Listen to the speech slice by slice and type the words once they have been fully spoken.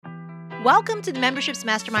Welcome to the Memberships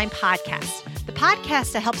Mastermind podcast, the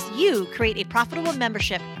podcast that helps you create a profitable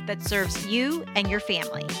membership that serves you and your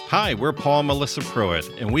family. Hi, we're Paul and Melissa Pruitt,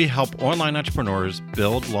 and we help online entrepreneurs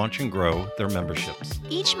build, launch, and grow their memberships.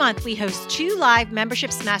 Each month, we host 2 live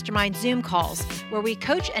Memberships Mastermind Zoom calls where we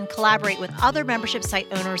coach and collaborate with other membership site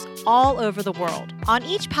owners all over the world. On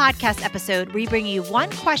each podcast episode, we bring you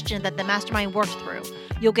one question that the mastermind worked through.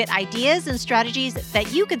 You'll get ideas and strategies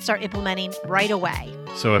that you can start implementing right away.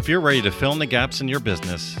 So if you're ready to fill in the gaps in your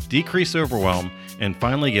business, decrease overwhelm, and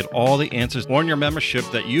finally get all the answers on your membership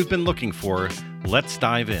that you've been looking for, let's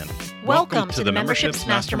dive in. Welcome to the Memberships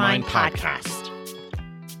Mastermind podcast.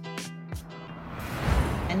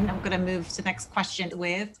 And I'm going to move to the next question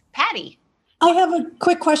with Patty. I have a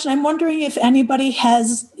quick question. I'm wondering if anybody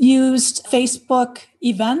has used Facebook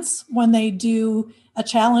events when they do a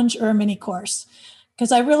challenge or a mini course.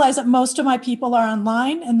 Because I realize that most of my people are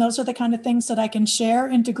online, and those are the kind of things that I can share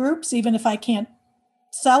into groups, even if I can't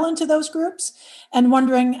sell into those groups, and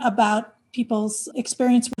wondering about people's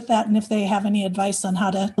experience with that and if they have any advice on how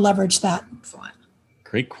to leverage that. Excellent.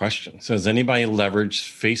 Great question. So has anybody leveraged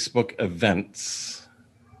Facebook events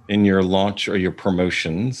in your launch or your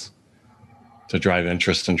promotions to drive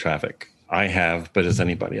interest and traffic? I have, but has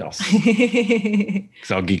anybody else? Because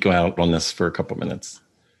I'll geek out on this for a couple minutes.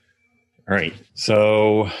 All right.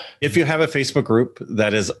 So if you have a Facebook group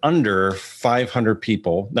that is under 500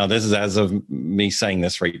 people, now this is as of me saying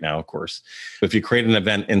this right now, of course. If you create an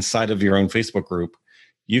event inside of your own Facebook group,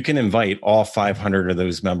 you can invite all 500 of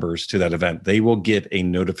those members to that event. They will get a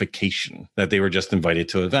notification that they were just invited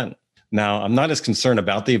to an event. Now, I'm not as concerned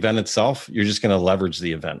about the event itself. You're just going to leverage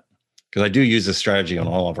the event, because I do use this strategy on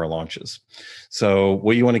all of our launches. So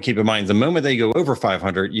what you want to keep in mind, the moment they go over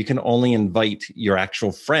 500, you can only invite your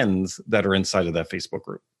actual friends that are inside of that Facebook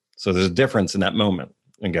group. So there's a difference in that moment,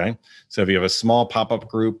 okay? So if you have a small pop-up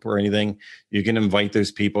group or anything, you can invite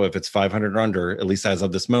those people. If it's 500 or under, at least as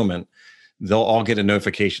of this moment, they'll all get a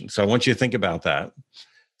notification. So I want you to think about that.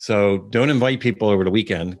 So don't invite people over the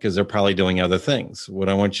weekend because they're probably doing other things. What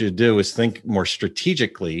I want you to do is think more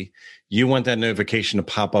strategically. You want that notification to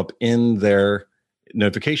pop up in their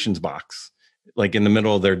notifications box, like in the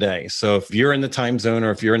middle of their day. So if you're in the time zone or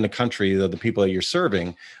if you're in the country of the people that you're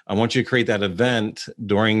serving, I want you to create that event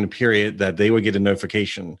during the period that they would get a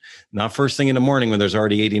notification, not first thing in the morning when there's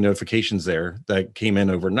already 80 notifications there that came in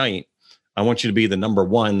overnight. I want you to be the number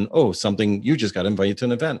one, you just got invited to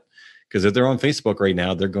an event. Because if they're on Facebook right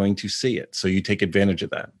now, they're going to see it. So you take advantage of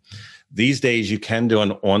that. These days, you can do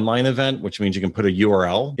an online event, which means you can put a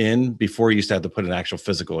URL in. Before, you used to have to put an actual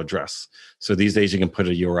physical address. So these days, you can put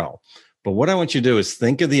a URL. But what I want you to do is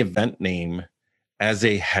think of the event name as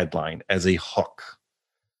a headline, as a hook.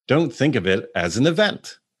 Don't think of it as an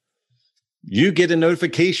event. You get a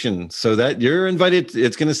notification so that you're invited.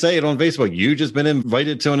 It's going to say it on Facebook. You've just been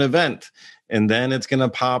invited to an event. And then it's going to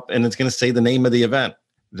pop and it's going to say the name of the event.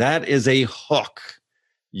 That is a hook.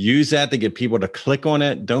 Use that to get people to click on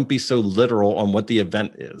it. Don't be so literal on what the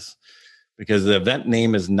event is, because the event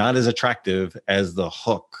name is not as attractive as the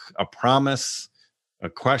hook, a promise, a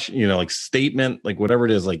question, like statement, like whatever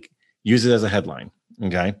it is, like use it as a headline.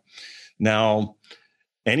 Okay. Now,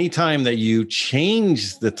 anytime that you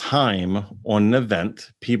change the time on an event,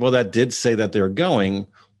 people that did say that they're going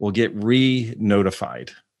will get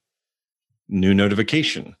re-notified. New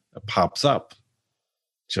notification pops up.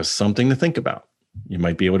 Just something to think about. You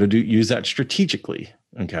might be able to use that strategically.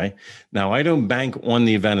 Okay. Now, I don't bank on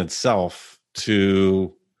the event itself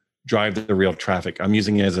to drive the real traffic. I'm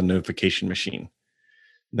using it as a notification machine.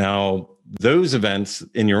 Now, those events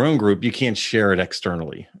in your own group, you can't share it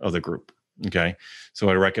externally of the group. Okay. So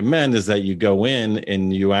what I recommend is that you go in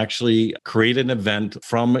and you actually create an event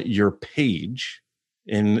from your page.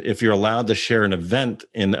 And if you're allowed to share an event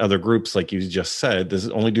in other groups, like you just said, this is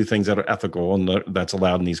only do things that are ethical and that's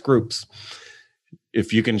allowed in these groups.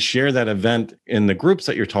 If you can share that event in the groups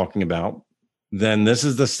that you're talking about, then this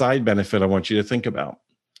is the side benefit I want you to think about,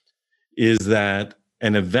 is that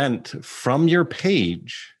an event from your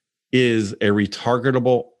page is a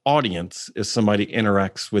retargetable audience if somebody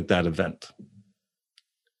interacts with that event.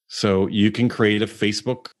 So you can create a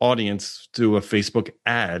Facebook audience through a Facebook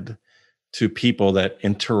ad to people that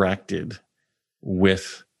interacted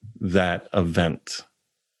with that event.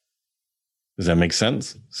 Does that make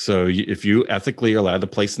sense? So if you ethically are allowed to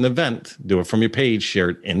place an event, do it from your page,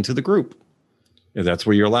 share it into the group. If that's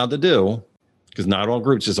what you're allowed to do, because not all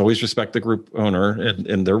groups, just always respect the group owner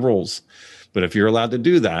and their rules. But if you're allowed to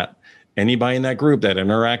do that, anybody in that group that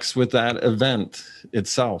interacts with that event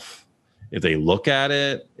itself, if they look at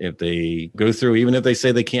it, if they go through, even if they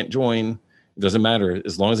say they can't join, it doesn't matter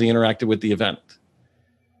as long as they interacted with the event.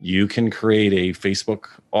 you can create a Facebook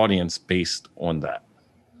audience based on that.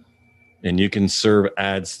 And you can serve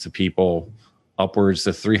ads to people upwards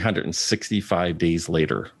to 365 days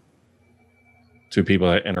later to people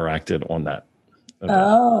that interacted on that event.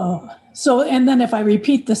 Oh, so, and then if I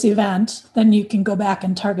repeat this event, then you can go back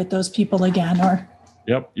and target those people again, or?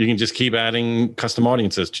 Yep. You can just keep adding custom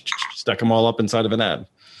audiences, stack them all up inside of an ad.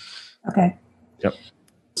 Okay. Yep.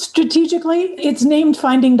 Strategically, it's named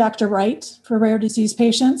Finding Dr. Right for rare disease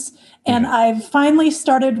patients. And I've finally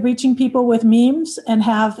started reaching people with memes and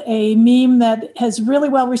have a meme that has really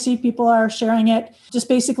well received. People are sharing it. Just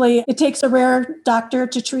basically, it takes a rare doctor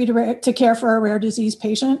to care for a rare disease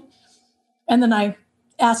patient. And then I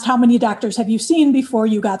asked, how many doctors have you seen before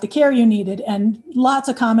you got the care you needed? And lots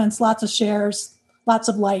of comments, lots of shares, lots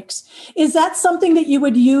of likes. Is that something that you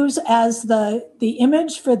would use as the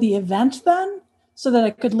image for the event then, so that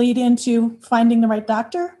it could lead into finding the right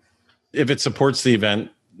doctor? If it supports the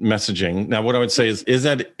event messaging. Now, what I would say is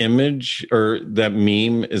that image or that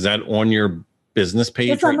meme, is that on your business page?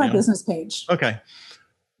 It's on my business page. Okay.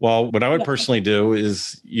 Well, what I would personally do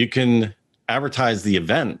is you can advertise the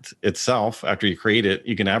event itself. After you create it,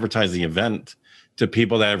 you can advertise the event to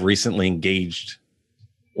people that have recently engaged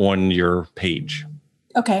on your page.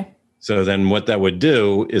 Okay. So then what that would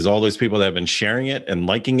do is all those people that have been sharing it and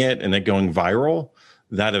liking it and it going viral,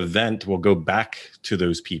 that event will go back to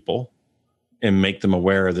those people and make them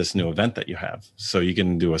aware of this new event that you have. So you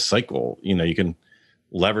can do a cycle, you can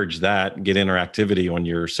leverage that, get interactivity on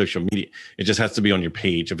your social media. It just has to be on your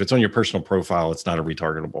page. If it's on your personal profile, it's not a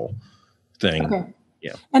retargetable thing. Okay.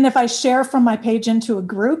 Yeah. And if I share from my page into a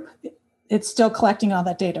group, it's still collecting all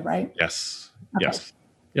that data, right? Yes. Okay. Yes.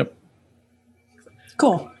 Yep.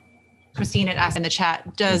 Cool. Christine had asked in the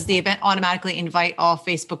chat, does the event automatically invite all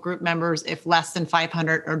Facebook group members if less than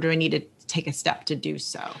 500, or do I need to take a step to do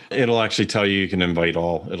so? It'll actually tell you can invite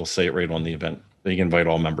all. It'll say it right on the event that you can invite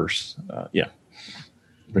all members. Yeah.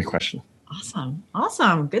 Great question.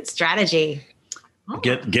 Awesome. Good strategy.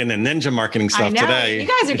 Getting a ninja marketing stuff today. You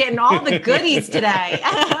guys are getting all the goodies today.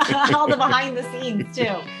 All the behind the scenes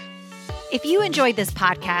too. If you enjoyed this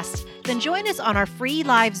podcast, then join us on our free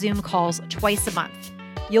live Zoom calls twice a month.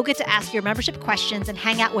 You'll get to ask your membership questions and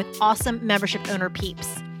hang out with awesome membership owner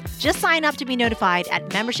peeps. Just sign up to be notified at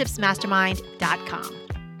membershipsmastermind.com.